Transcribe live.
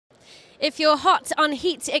If you're hot on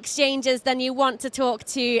heat exchangers, then you want to talk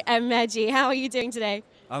to Emmegi. How are you doing today?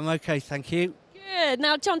 I'm okay, thank you. Good.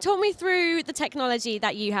 Now, John, talk me through the technology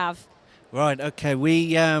that you have. Right, okay.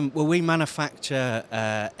 We manufacture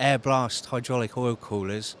air blast hydraulic oil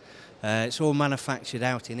coolers. It's all manufactured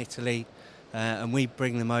out in Italy, and we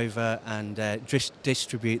bring them over and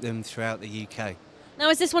distribute them throughout the UK. Now,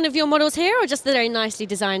 is this one of your models here, or just the very nicely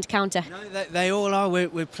designed counter? No, they all are.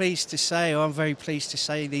 We're pleased to say, or I'm very pleased to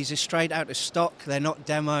say, these are straight out of stock. They're not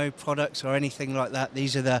demo products or anything like that.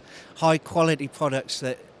 These are the high quality products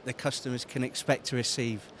that the customers can expect to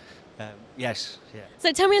receive. Yes. Yeah.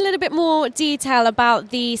 So tell me a little bit more detail about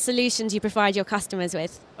the solutions you provide your customers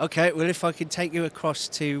with. Okay, well, if I could take you across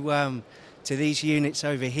to these units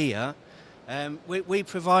over here. We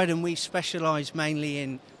provide and we specialise mainly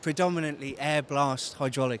in predominantly air blast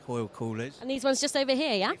hydraulic oil coolers. And these ones just over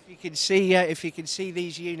here, yeah? If you can see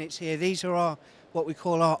these units here, these are what we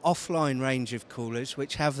call our offline range of coolers,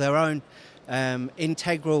 which have their own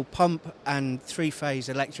integral pump and three-phase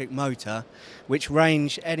electric motor, which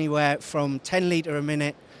range anywhere from 10 litre a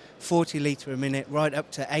minute, 40 litre a minute, right up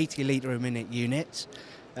to 80 litre a minute units.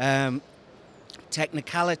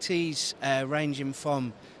 Technicalities ranging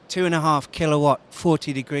from 2.5 kilowatt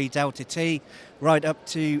 40 degree delta T right up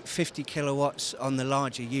to 50 kilowatts on the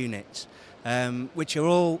larger units, which are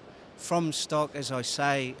all from stock, as I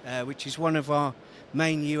say, which is one of our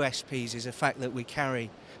main USPs, is the fact that we carry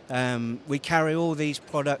all these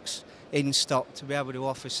products in stock to be able to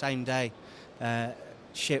offer same day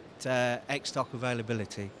shipped ex-stock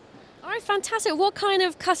availability. All right, fantastic. What kind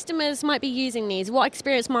of customers might be using these? What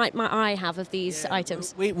experience might I have of these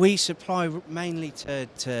items? We supply mainly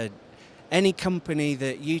to any company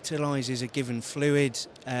that utilises a given fluid,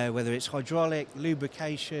 whether it's hydraulic,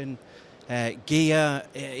 lubrication, gear,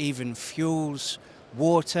 even fuels,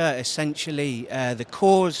 water, essentially. The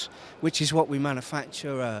cores, which is what we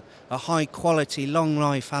manufacture, a high quality, long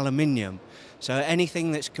life aluminium. So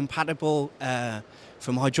anything that's compatible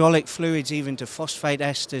from hydraulic fluids even to phosphate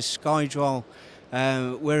esters, Skydrol.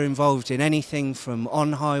 We're involved in anything from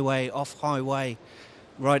on-highway, off-highway,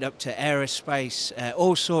 right up to aerospace,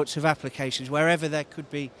 all sorts of applications. Wherever there could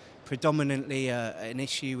be predominantly an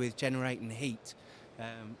issue with generating heat,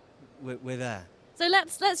 we're there. So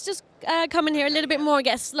let's just come in here a little bit more and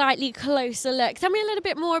get a slightly closer look. Tell me a little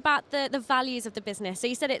bit more about the values of the business. So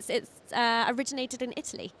you said it's originated in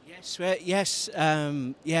Italy. Yes,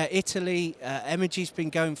 Italy. Emmegi's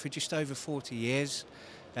been going for just over 40 years.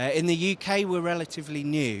 In the UK, we're relatively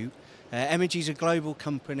new. Emmegi's a global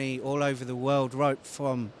company all over the world, right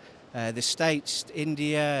from the States,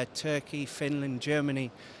 India, Turkey, Finland,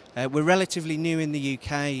 Germany. We're relatively new in the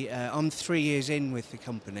UK. I'm 3 years in with the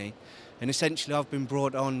company. And essentially, I've been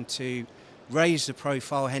brought on to raise the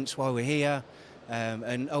profile, hence why we're here,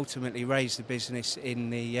 and ultimately raise the business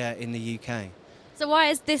in the UK. So why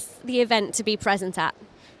is this the event to be present at?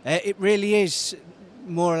 It really is,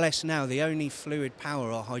 more or less now, the only fluid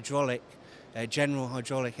power or hydraulic, general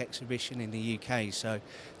hydraulic exhibition in the UK. So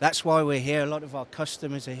that's why we're here. A lot of our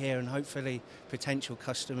customers are here, and hopefully potential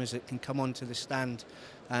customers that can come onto the stand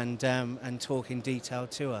and talk in detail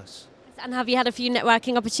to us. And have you had a few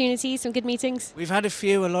networking opportunities, some good meetings? We've had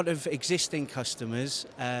a lot of existing customers.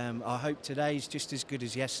 I hope today is just as good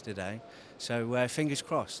as yesterday, so fingers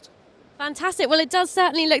crossed. Fantastic. Well, it does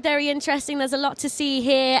certainly look very interesting. There's a lot to see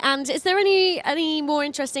here. And is there any more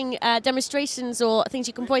interesting demonstrations or things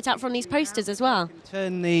you can point out from these posters as well?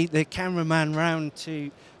 Turn the cameraman round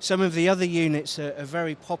to some of the other units that are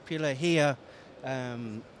very popular here.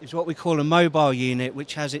 Is what we call a mobile unit,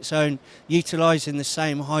 which has its own, utilising the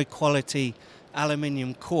same high quality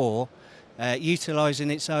aluminium core, utilising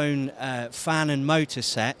its own fan and motor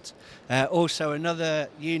set. Also another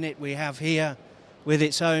unit we have here with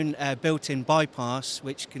its own built-in bypass,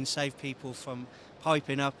 which can save people from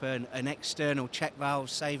piping up an external check valve,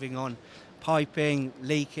 saving on piping,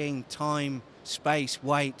 leaking, time, space,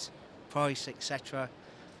 weight, price, etc.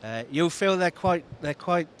 You'll feel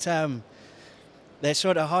they're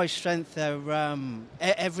sort of high strength.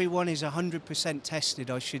 Everyone is 100%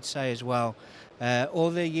 tested, I should say, as well.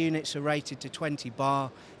 All the units are rated to 20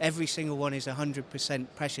 bar. Every single one is 100%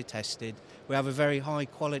 pressure tested. We have a very high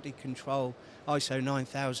quality control ISO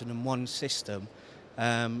 9001 system.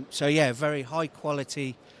 So yeah, very high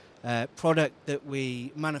quality product that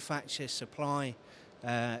we manufacture, supply,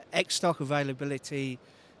 ex-stock availability,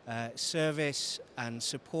 service and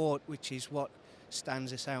support, which is what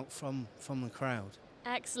stands us out from the crowd.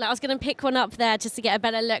 Excellent. I was going to pick one up there just to get a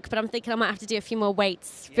better look, but I'm thinking I might have to do a few more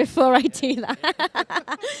weights before I do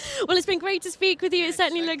that. Well, it's been great to speak with you. It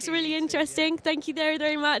certainly looks really interesting. Thank you very,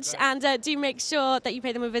 very much. And do make sure that you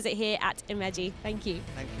pay them a visit here at Emmegi. Thank you.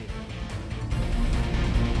 Thank you.